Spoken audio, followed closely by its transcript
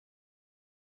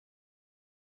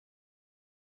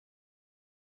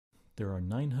There are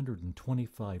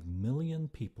 925 million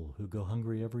people who go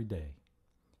hungry every day,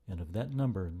 and of that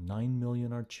number, 9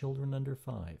 million are children under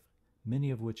 5,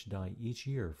 many of which die each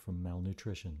year from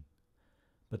malnutrition.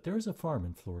 But there is a farm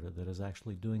in Florida that is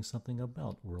actually doing something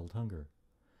about world hunger.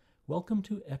 Welcome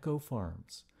to Echo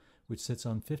Farms, which sits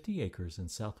on 50 acres in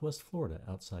southwest Florida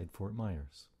outside Fort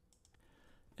Myers.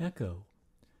 Echo,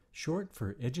 short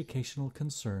for Educational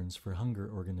Concerns for Hunger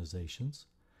Organizations,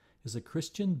 is a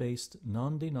Christian-based,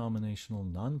 non-denominational,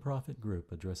 nonprofit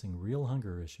group addressing real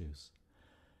hunger issues.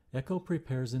 Echo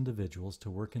prepares individuals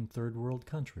to work in third world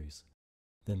countries,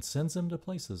 then sends them to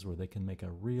places where they can make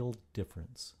a real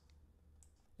difference.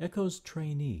 Echo's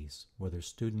trainees, whether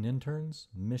student interns,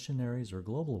 missionaries, or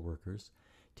global workers,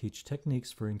 teach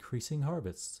techniques for increasing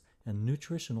harvests and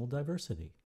nutritional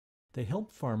diversity. They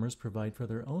help farmers provide for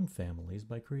their own families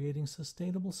by creating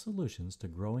sustainable solutions to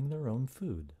growing their own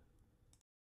food.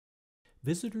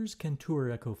 Visitors can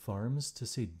tour Echo Farms to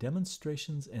see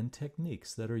demonstrations and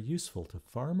techniques that are useful to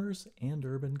farmers and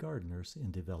urban gardeners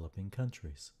in developing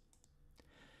countries.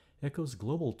 Echo's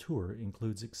global tour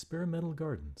includes experimental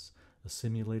gardens, a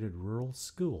simulated rural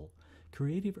school,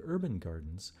 creative urban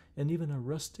gardens, and even a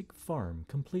rustic farm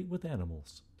complete with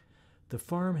animals. The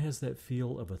farm has that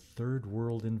feel of a third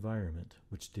world environment,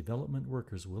 which development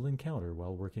workers will encounter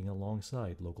while working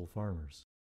alongside local farmers.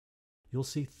 You'll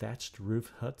see thatched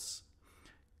roof huts,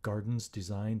 gardens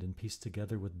designed and pieced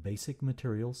together with basic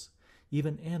materials,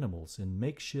 even animals in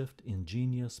makeshift,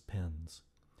 ingenious pens.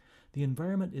 The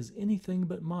environment is anything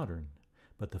but modern,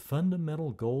 but the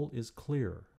fundamental goal is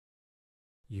clear.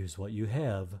 Use what you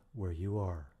have where you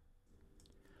are.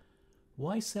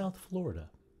 Why South Florida?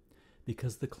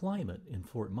 Because the climate in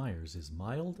Fort Myers is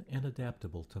mild and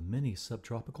adaptable to many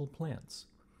subtropical plants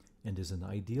and is an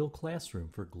ideal classroom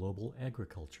for global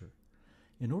agriculture.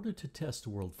 In order to test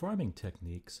world farming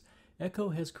techniques, Echo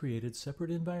has created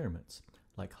separate environments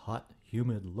like hot,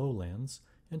 humid lowlands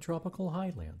and tropical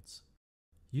highlands.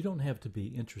 You don't have to be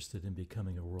interested in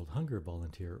becoming a World Hunger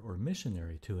volunteer or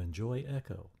missionary to enjoy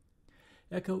Echo.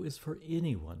 Echo is for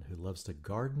anyone who loves to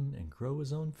garden and grow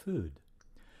his own food.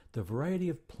 The variety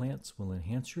of plants will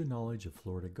enhance your knowledge of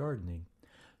Florida gardening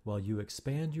while you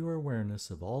expand your awareness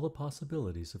of all the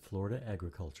possibilities of Florida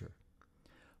agriculture.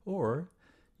 Or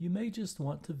you may just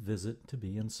want to visit to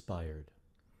be inspired.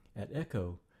 At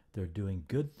Echo, they're doing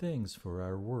good things for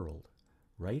our world,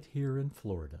 right here in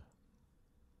Florida.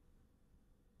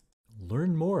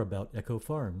 Learn more about Echo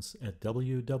Farms at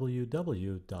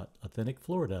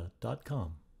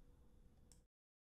www.authenticflorida.com.